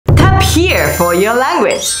here for your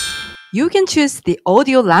language. You can choose the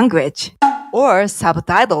audio language or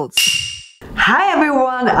subtitles. Hi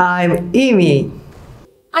everyone, I'm Amy.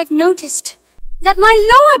 I've noticed that my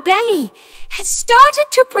lower belly has started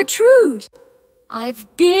to protrude. I've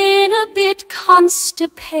been a bit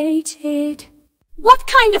constipated. What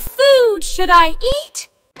kind of food should I eat?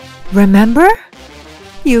 Remember?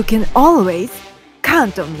 You can always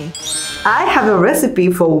count on me. I have a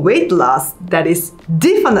recipe for weight loss that is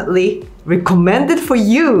definitely recommended for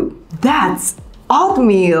you. That's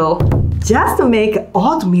oatmeal. Just make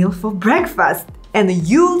oatmeal for breakfast and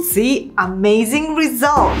you'll see amazing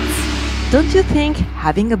results. Don't you think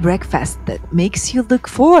having a breakfast that makes you look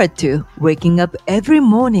forward to waking up every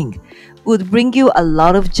morning would bring you a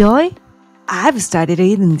lot of joy? I've started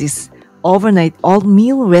eating this overnight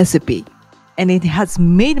oatmeal recipe, and it has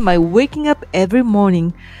made my waking up every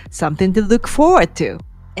morning something to look forward to.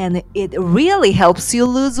 And it really helps you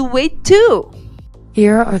lose weight too.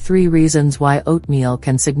 Here are 3 reasons why oatmeal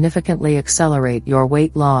can significantly accelerate your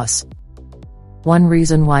weight loss. One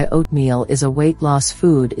reason why oatmeal is a weight loss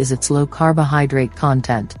food is its low carbohydrate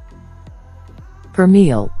content. Per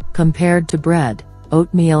meal, compared to bread,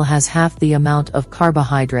 oatmeal has half the amount of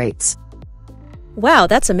carbohydrates. Wow,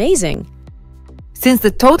 that's amazing. Since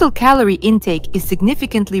the total calorie intake is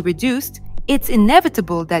significantly reduced, it's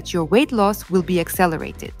inevitable that your weight loss will be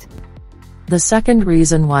accelerated. The second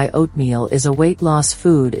reason why oatmeal is a weight loss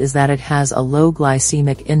food is that it has a low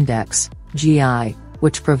glycemic index, GI,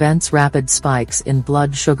 which prevents rapid spikes in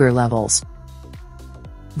blood sugar levels.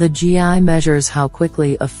 The GI measures how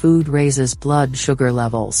quickly a food raises blood sugar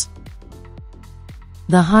levels.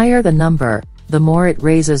 The higher the number, the more it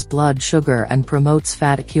raises blood sugar and promotes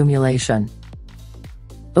fat accumulation.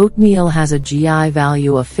 Oatmeal has a GI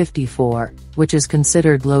value of 54, which is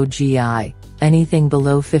considered low GI, anything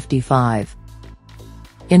below 55.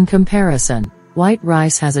 In comparison, white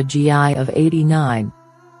rice has a GI of 89,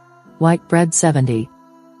 white bread 70,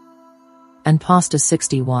 and pasta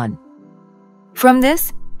 61. From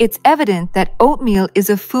this, it's evident that oatmeal is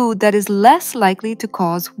a food that is less likely to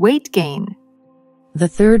cause weight gain. The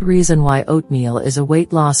third reason why oatmeal is a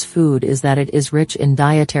weight loss food is that it is rich in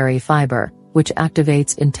dietary fiber, which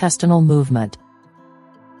activates intestinal movement.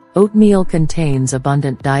 Oatmeal contains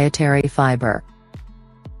abundant dietary fiber.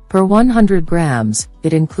 Per 100 grams,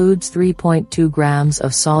 it includes 3.2 grams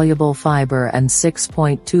of soluble fiber and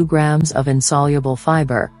 6.2 grams of insoluble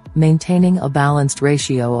fiber, maintaining a balanced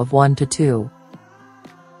ratio of 1 to 2.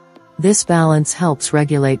 This balance helps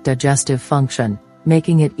regulate digestive function,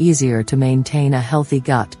 making it easier to maintain a healthy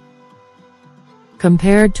gut.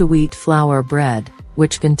 Compared to wheat flour bread,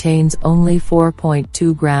 which contains only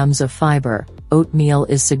 4.2 grams of fiber, oatmeal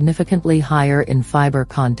is significantly higher in fiber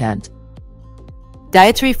content.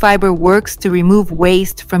 Dietary fiber works to remove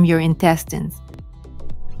waste from your intestines,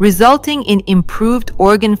 resulting in improved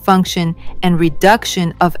organ function and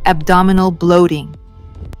reduction of abdominal bloating.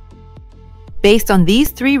 Based on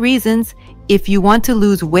these 3 reasons, if you want to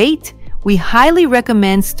lose weight, we highly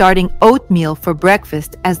recommend starting oatmeal for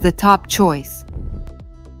breakfast as the top choice.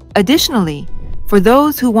 Additionally, for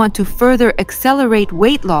those who want to further accelerate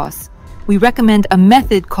weight loss, we recommend a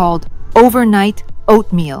method called overnight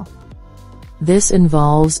oatmeal. This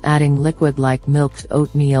involves adding liquid-like milked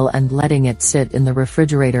oatmeal and letting it sit in the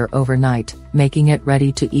refrigerator overnight, making it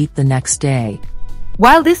ready to eat the next day.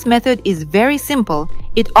 While this method is very simple,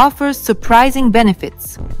 it offers surprising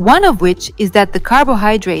benefits, one of which is that the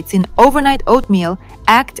carbohydrates in overnight oatmeal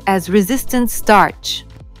act as resistant starch.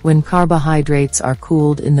 When carbohydrates are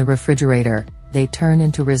cooled in the refrigerator, they turn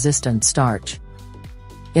into resistant starch.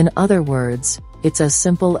 In other words, it's as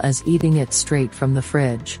simple as eating it straight from the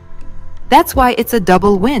fridge. That's why it's a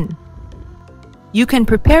double win. You can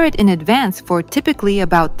prepare it in advance for typically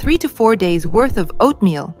about 3 to 4 days worth of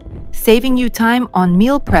oatmeal, saving you time on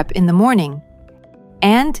meal prep in the morning.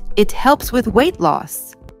 And it helps with weight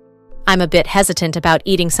loss. I'm a bit hesitant about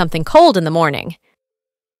eating something cold in the morning.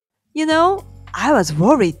 You know, I was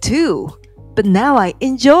worried too, but now I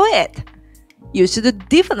enjoy it. You should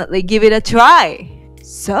definitely give it a try.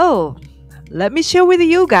 So, let me share with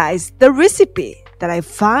you guys the recipe that I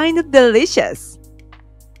find delicious.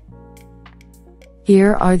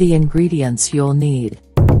 Here are the ingredients you'll need.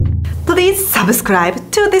 Please subscribe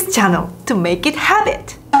to this channel to make it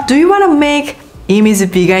habit. Do you want to make Amy's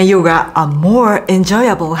vegan yoga a more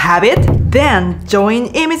enjoyable habit? Then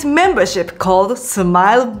join Amy's membership called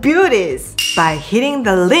Smile Beauties by hitting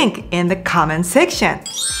the link in the comment section.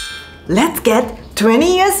 Let's get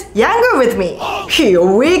 20 years younger with me. Here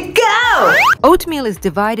we go! Oatmeal is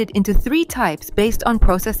divided into 3 types based on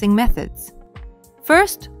processing methods.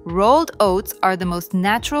 First, rolled oats are the most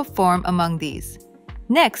natural form among these.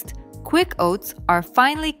 Next, quick oats are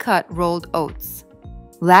finely cut rolled oats.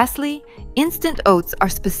 Lastly, instant oats are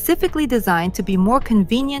specifically designed to be more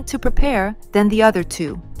convenient to prepare than the other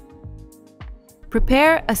two.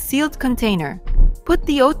 Prepare a sealed container. Put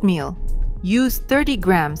the oatmeal. Use 30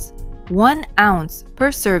 grams, 1 ounce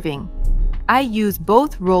per serving. I use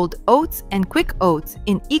both rolled oats and quick oats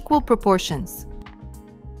in equal proportions.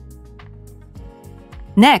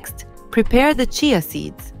 Next, prepare the chia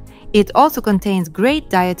seeds. It also contains great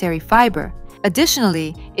dietary fiber.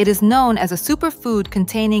 Additionally, it is known as a superfood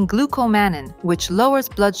containing glucomannan, which lowers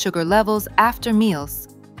blood sugar levels after meals.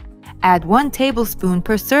 Add 1 tablespoon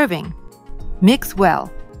per serving. Mix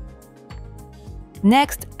well.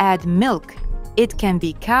 Next, add milk. It can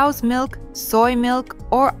be cow's milk, soy milk,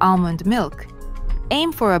 or almond milk.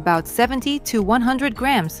 Aim for about 70 to 100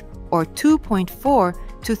 grams, or 2.4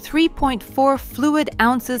 to 3.4 fluid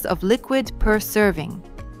ounces of liquid per serving.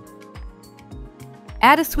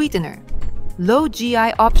 Add a sweetener. Low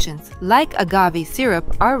GI options like agave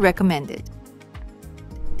syrup are recommended.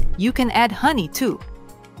 You can add honey too.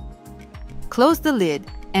 Close the lid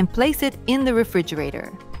and place it in the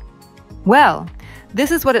refrigerator. Well,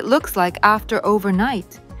 this is what it looks like after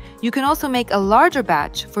overnight. You can also make a larger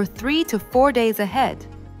batch for 3 to 4 days ahead.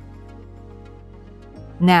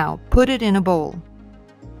 Now, put it in a bowl.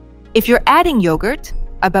 If you're adding yogurt,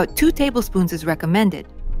 about 2 tablespoons is recommended.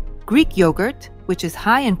 Greek yogurt, which is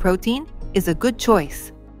high in protein, is a good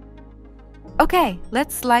choice. Okay,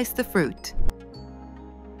 let's slice the fruit.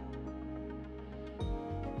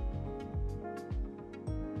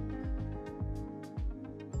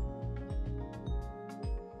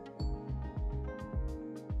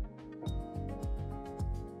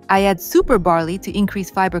 I add super barley to increase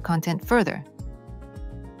fiber content further.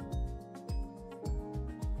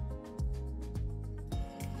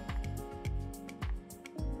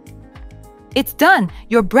 It's done!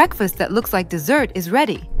 Your breakfast that looks like dessert is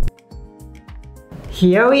ready.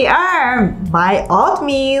 Here we are, my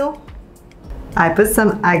oatmeal. I put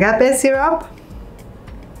some agave syrup.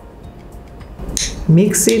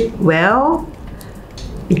 Mix it well.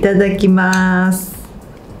 Itadakimasu.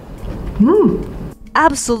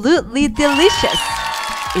 Absolutely delicious!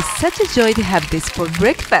 It's such a joy to have this for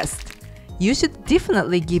breakfast. You should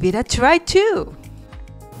definitely give it a try too.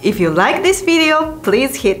 If you like this video,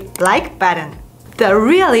 please hit like button. That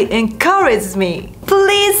really encourages me.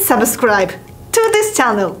 Please subscribe to this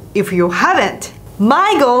channel if you haven't.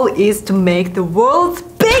 My goal is to make the world's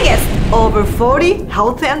biggest over 40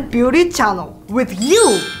 health and beauty channel with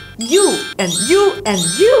you, and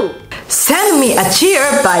you. Send me a cheer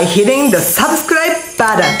by hitting the subscribe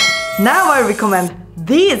button. Now I recommend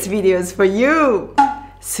these videos for you.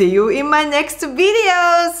 See you in my next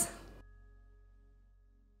videos.